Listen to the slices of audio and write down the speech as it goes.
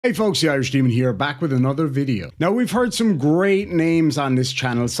Hey folks, the Irish Demon here, back with another video. Now we've heard some great names on this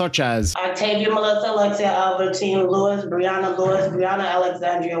channel, such as Octavia Melissa, Alexia Albertine Lewis, Brianna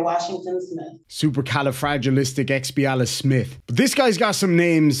Alexandria Washington Smith, Supercalifragilisticexpialidocious Smith. But this guy's got some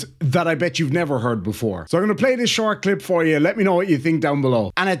names that I bet you've never heard before. So I'm going to play this short clip for you, let me know what you think down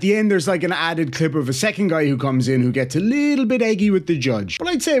below. And at the end there's like an added clip of a second guy who comes in who gets a little bit eggy with the judge. But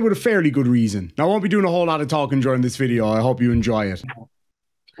I'd say with a fairly good reason. Now I won't be doing a whole lot of talking during this video, I hope you enjoy it.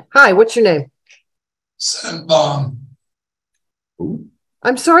 Hi, what's your name? Bomb.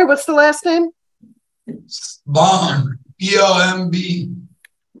 I'm sorry, what's the last name? Bomb. B-O-M-B.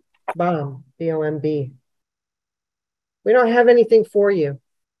 Bomb. B-O-M-B. We don't have anything for you.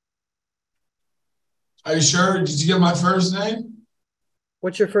 Are you sure? Did you get my first name?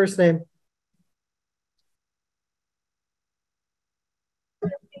 What's your first name?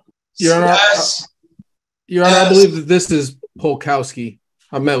 Your Honor, Yes. Your Honor, I believe that this is Polkowski.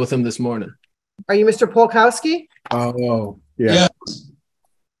 I met with him this morning. Are you Mr. Polkowski? Oh, yeah. Yes.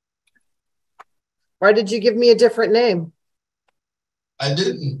 Why did you give me a different name? I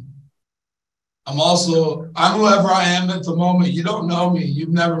didn't. I'm whoever I am at the moment. You don't know me.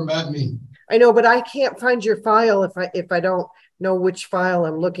 You've never met me. I know, but I can't find your file if I don't know which file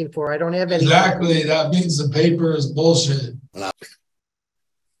I'm looking for. I don't have any. Exactly. That means the paper is bullshit.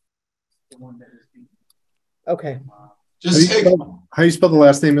 Okay. Just take. How you spell the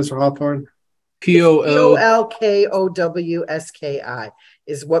last name, Mr. Hawthorne? Polkowski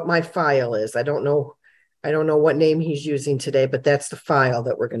is what my file is. I don't know what name he's using today, but that's the file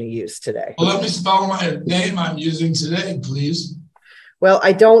that we're going to use today. Well, let me spell my name I'm using today, please. Well,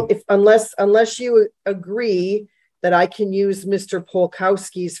 I don't, unless you agree that I can use Mr.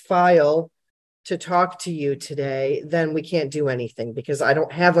 Polkowski's file to talk to you today, then we can't do anything because I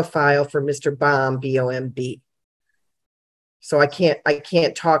don't have a file for Mr. Bomb, B-O-M-B. So I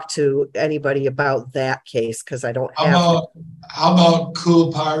can't talk to anybody about that case because I don't have. How about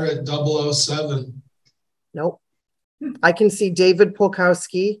Cool Pirate 007? Nope. I can see David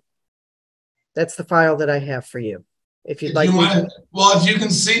Polkowski. That's the file that I have for you. If you'd like. Well, if you can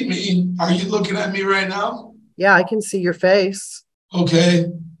see me, are you looking at me right now? Yeah, I can see your face.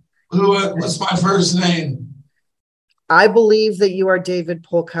 Okay. What's my first name? I believe that you are David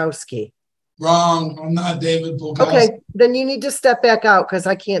Polkowski. Wrong. I'm not David Polkowski. Okay, then you need to step back out because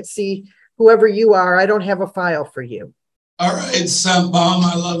I can't see whoever you are. I don't have a file for you. All right, Scent Bomb,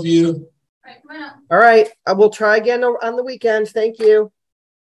 I love you. All right, I will try again on the weekend. Thank you.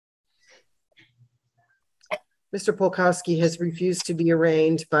 Mr. Polkowski has refused to be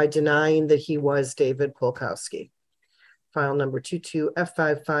arraigned by denying that he was David Polkowski. File number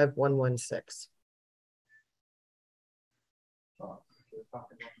 22F55116.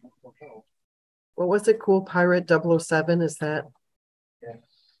 What was it? Cool Pirate 007? Is that? Yeah.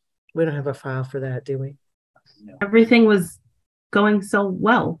 We don't have a file for that, do we? No. Everything was going so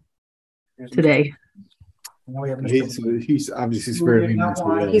well today. He's obviously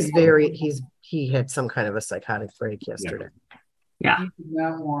he had some kind of a psychotic break yesterday. Yeah. He did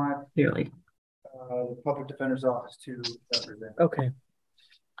not want clearly the public defender's office to represent. Okay.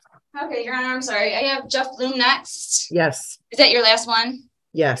 Okay, Your Honor, I'm sorry. I have Jeff Bloom next. Yes. Is that your last one?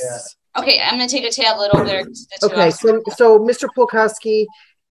 Yes. Yeah. Okay, I'm going to take a tablet over there. Okay, so Mr. Polkowski,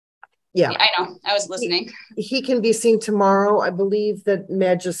 yeah. I know. I was listening. He can be seen tomorrow. I believe that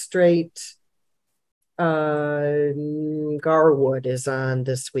Magistrate Garwood is on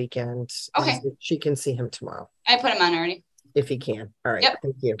this weekend. Okay. She can see him tomorrow. I put him on already. If he can. All right. Yep.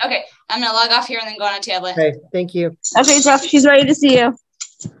 Thank you. Okay, I'm going to log off here and then go on a tablet. Okay, thank you. Okay, Jeff, she's ready to see you.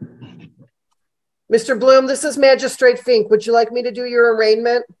 Mr. Bloom, this is Magistrate Fink. Would you like me to do your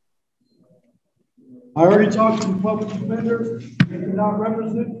arraignment? I already talked to the public defender. They do not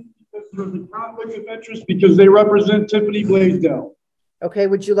represent because there's a conflict of interest because they represent Tiffany Blaisdell. Okay,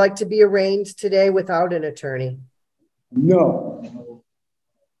 would you like to be arraigned today without an attorney? No.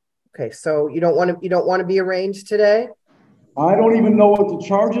 Okay, so you don't want to be arraigned today? I don't even know what the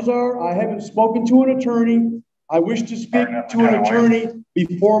charges are. I haven't spoken to an attorney. I wish to speak to an attorney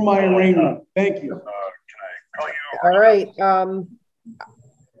before my arraignment. Thank you. All right.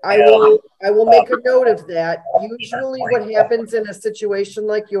 I will make a note of that. Usually what happens in a situation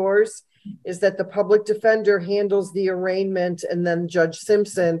like yours is that the public defender handles the arraignment and then Judge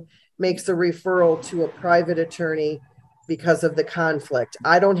Simpson makes a referral to a private attorney because of the conflict.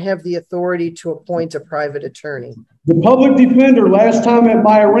 I don't have the authority to appoint a private attorney. The public defender last time at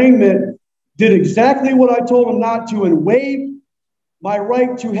my arraignment did exactly what I told him not to and waived my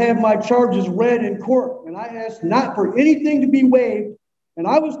right to have my charges read in court. And I asked not for anything to be waived. And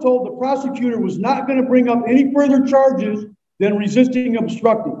I was told the prosecutor was not going to bring up any further charges than resisting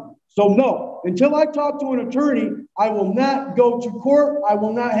obstructing. So no, until I talk to an attorney, I will not go to court. I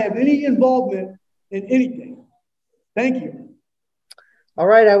will not have any involvement in anything. Thank you. All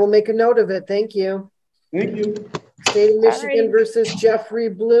right, I will make a note of it. Thank you. Thank you. State of Michigan versus Jeffrey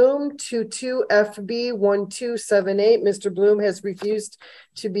Bloom, 22FB1278. Mr. Bloom has refused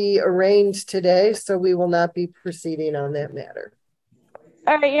to be arraigned today, so we will not be proceeding on that matter.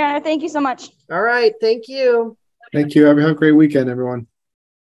 All right, Your Honor, thank you so much. All right, thank you. Thank you. Have a great weekend, everyone.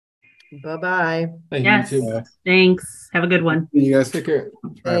 Bye-bye. Thank Yes. you too. Thanks. Have a good one. You guys Take care.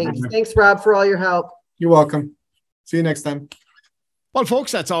 Thanks. Thanks, Rob, for all your help. You're welcome. See you next time. Well,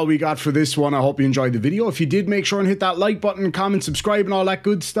 folks, that's all we got for this one. I hope you enjoyed the video. If you did, make sure and hit that like button, comment, subscribe, and all that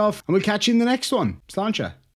good stuff. And we'll catch you in the next one. Sláinte.